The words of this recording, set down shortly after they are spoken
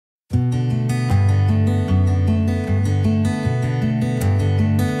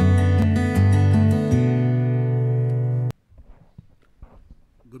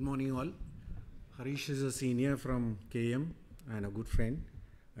Harish is a senior from KM and a good friend,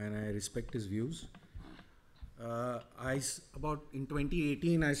 and I respect his views. About in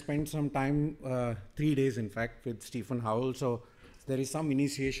 2018, I spent some time, 3 days in fact, with Stephen Howell, so there is some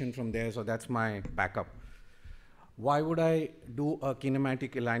initiation from there, so that's my backup. Why would I do a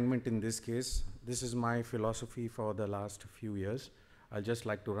kinematic alignment in this case? This is my philosophy for the last few years. I'll just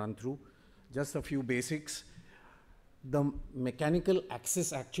like to run through just a few basics. The mechanical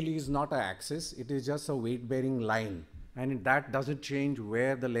axis actually is not an axis, it is just a weight-bearing line, and that doesn't change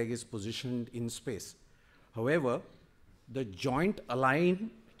where the leg is positioned in space. However, the joint align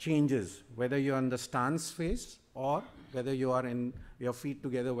changes whether you're on the stance phase or whether you are in your feet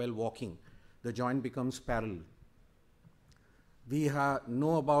together while walking. The joint becomes parallel. We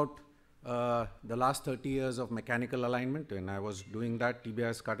know about the last 30 years of mechanical alignment. When I was doing that, tibia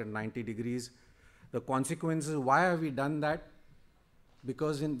is cut at 90 degrees. The consequences, why have we done that?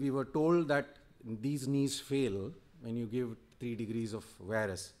 Because we were told that these knees fail when you give 3 degrees of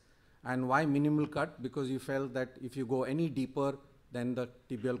varus. And why minimal cut? Because you felt that if you go any deeper, then the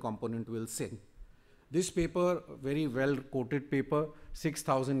tibial component will sink. This paper, very well quoted paper,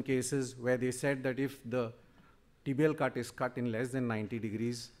 6,000 cases where they said that if the tibial cut is cut in less than 90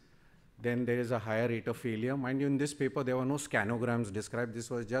 degrees, then there is a higher rate of failure. Mind you, in this paper, there were no scanograms described. This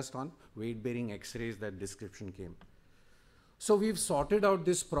was just on weight-bearing X-rays that description came. So we've sorted out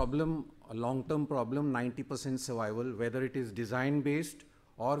this problem, a long-term problem, 90% survival, whether it is design-based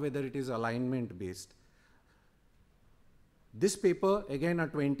or whether it is alignment-based. This paper, again a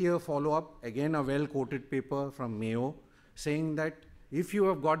 20-year follow-up, again a well-quoted paper from Mayo, saying that if you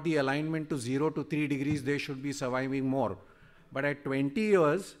have got the alignment to 0 to 3 degrees, they should be surviving more. But at 20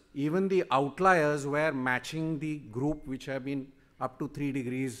 years, even the outliers were matching the group which have been up to 3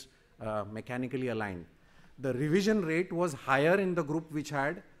 degrees mechanically aligned. The revision rate was higher in the group which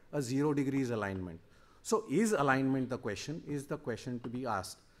had a 0 degrees alignment. So is alignment the question? Is the question to be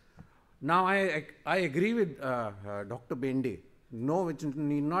asked. Now I agree with Dr. Bende. No, it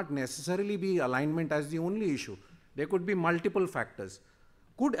need not necessarily be alignment as the only issue. There could be multiple factors.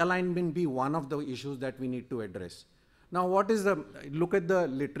 Could alignment be one of the issues that we need to address? Now look at the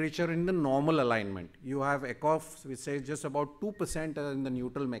literature in the normal alignment. You have Eckhoff, which says just about 2% are in the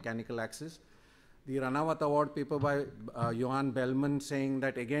neutral mechanical axis. The Ranawat Award paper by Johan Bellman saying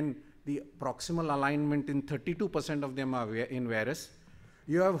that again, the proximal alignment in 32% of them are in varus.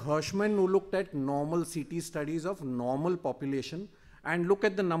 You have Hirschman who looked at normal CT studies of normal population and look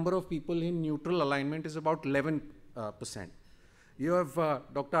at the number of people in neutral alignment is about 11%. You have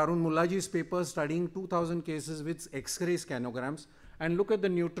Dr. Arun Mullaji's paper studying 2,000 cases with X-ray scanograms and look at the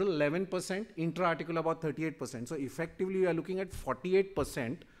neutral 11%, intra-articular about 38%. So effectively you are looking at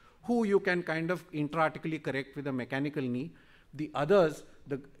 48% who you can kind of intra-articularly correct with a mechanical knee. The others,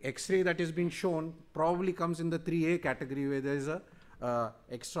 the X-ray that has been shown probably comes in the 3A category where there is a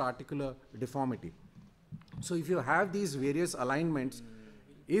extra-articular deformity. So if you have these various alignments,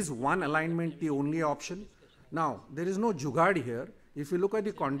 is one alignment the only option? Now, there is no jugaad here. If you look at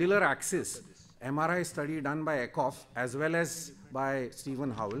the condylar axis, MRI study done by Eckhoff as well as by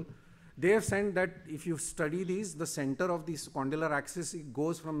Stephen Howell, they have said that if you study these, the center of this condylar axis, it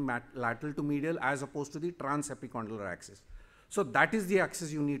goes from lateral to medial as opposed to the transepicondylar axis. So that is the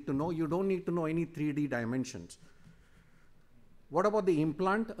axis you need to know. You don't need to know any 3D dimensions. What about the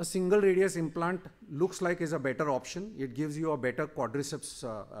implant? A single radius implant looks like is a better option. It gives you a better quadriceps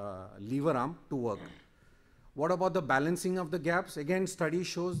lever arm to work. What about the balancing of the gaps? Again, study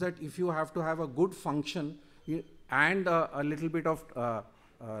shows that if you have to have a good function and a little bit of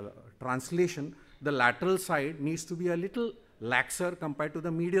translation, the lateral side needs to be a little laxer compared to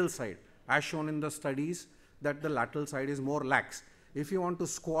the medial side, as shown in the studies that the lateral side is more lax. If you want to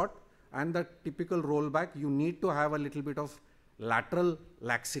squat and the typical rollback, you need to have a little bit of lateral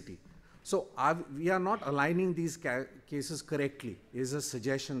laxity. So we are not aligning these cases correctly, is a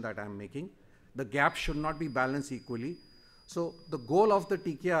suggestion that I'm making. The gap should not be balanced equally. So the goal of the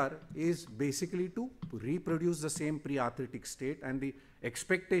TKR is basically to reproduce the same pre-arthritic state, and the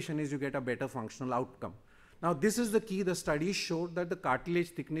expectation is you get a better functional outcome. Now this is the key. The studies showed that the cartilage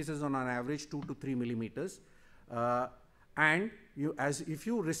thickness is on average 2 to 3 millimeters. And if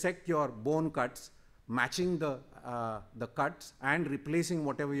you resect your bone cuts, matching the cuts and replacing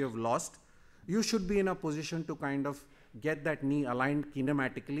whatever you have lost, you should be in a position to kind of get that knee aligned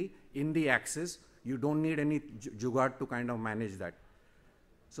kinematically in the axis. You don't need any jugaad to kind of manage that.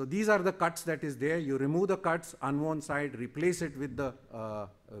 So these are the cuts that is there. You remove the cuts, unworn side, replace it with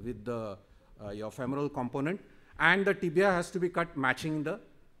your femoral component, and the tibia has to be cut matching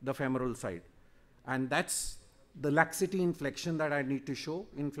the femoral side. And that's the laxity in flexion that I need to show.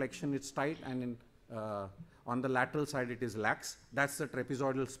 In flexion it's tight, and in on the lateral side it is lax. That's the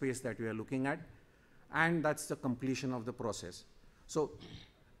trapezoidal space that we are looking at, and that's the completion of the process. So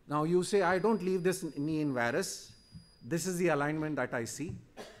now you say, I don't leave this knee in varus. This is the alignment that I see.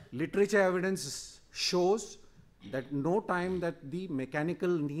 Literature evidence shows that no time that the mechanical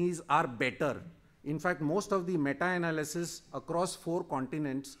knees are better. In fact, most of the meta-analysis across 4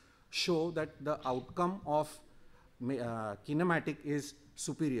 continents show that the outcome of kinematic is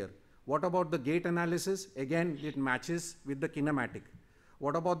superior. What about the gait analysis? Again, it matches with the kinematic.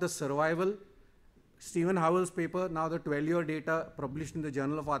 What about the survival? Stephen Howell's paper, now the 12-year data published in the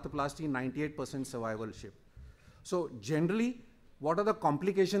Journal of Arthroplasty, 98% survivalship. So generally, what are the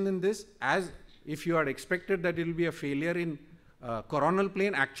complications in this? As if you had expected that it will be a failure in coronal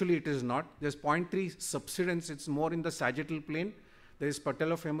plane, actually it is not. There's 0.3 subsidence, it's more in the sagittal plane. There is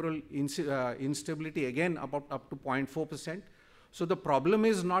patellofemoral instability, again up to 0.4%. So the problem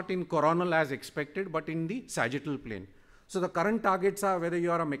is not in coronal as expected, but in the sagittal plane. So the current targets are whether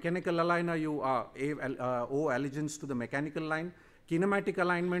you are a mechanical aligner, you are O allegiance to the mechanical line. Kinematic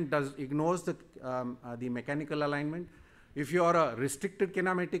alignment ignores the mechanical alignment. If you are a restricted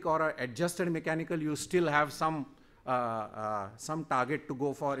kinematic or a adjusted mechanical, you still have some target to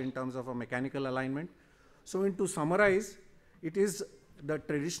go for in terms of a mechanical alignment. So to summarize, it is the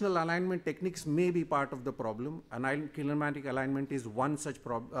traditional alignment techniques may be part of the problem. Kinematic alignment is one such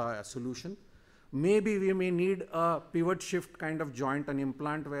solution. Maybe we may need a pivot shift kind of joint, an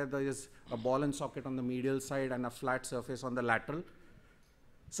implant where there is a ball and socket on the medial side and a flat surface on the lateral.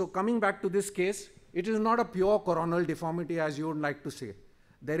 So coming back to this case, it is not a pure coronal deformity as you would like to say.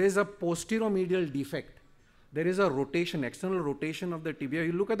 There is a posteromedial defect. There is a rotation, external rotation of the tibia.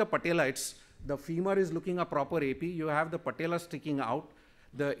 You look at the patella, the femur is looking a proper AP. You have the patella sticking out.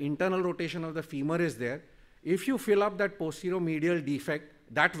 The internal rotation of the femur is there. If you fill up that posteromedial defect,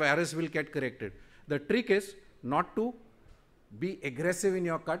 that varus will get corrected. The trick is not to be aggressive in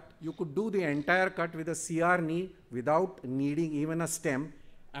your cut. You could do the entire cut with a CR knee without needing even a stem.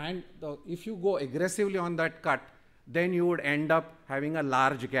 And if you go aggressively on that cut, then you would end up having a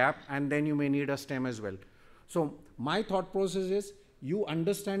large gap, and then you may need a stem as well. So my thought process is you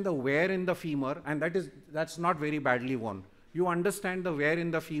understand the wear in the femur, and that's not very badly worn. You understand the wear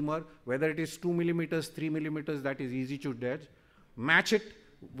in the femur, whether it is 2 millimeters, 3 millimeters, that is easy to judge. Match it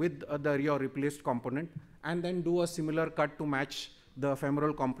with your replaced component, and then do a similar cut to match the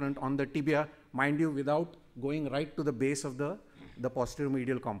femoral component on the tibia, mind you, without going right to the base of the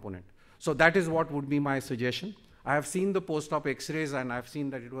posteromedial component. So that is what would be my suggestion. I have seen the post-op x-rays, and I have seen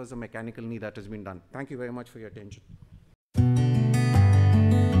that it was a mechanical knee that has been done. Thank you very much for your attention.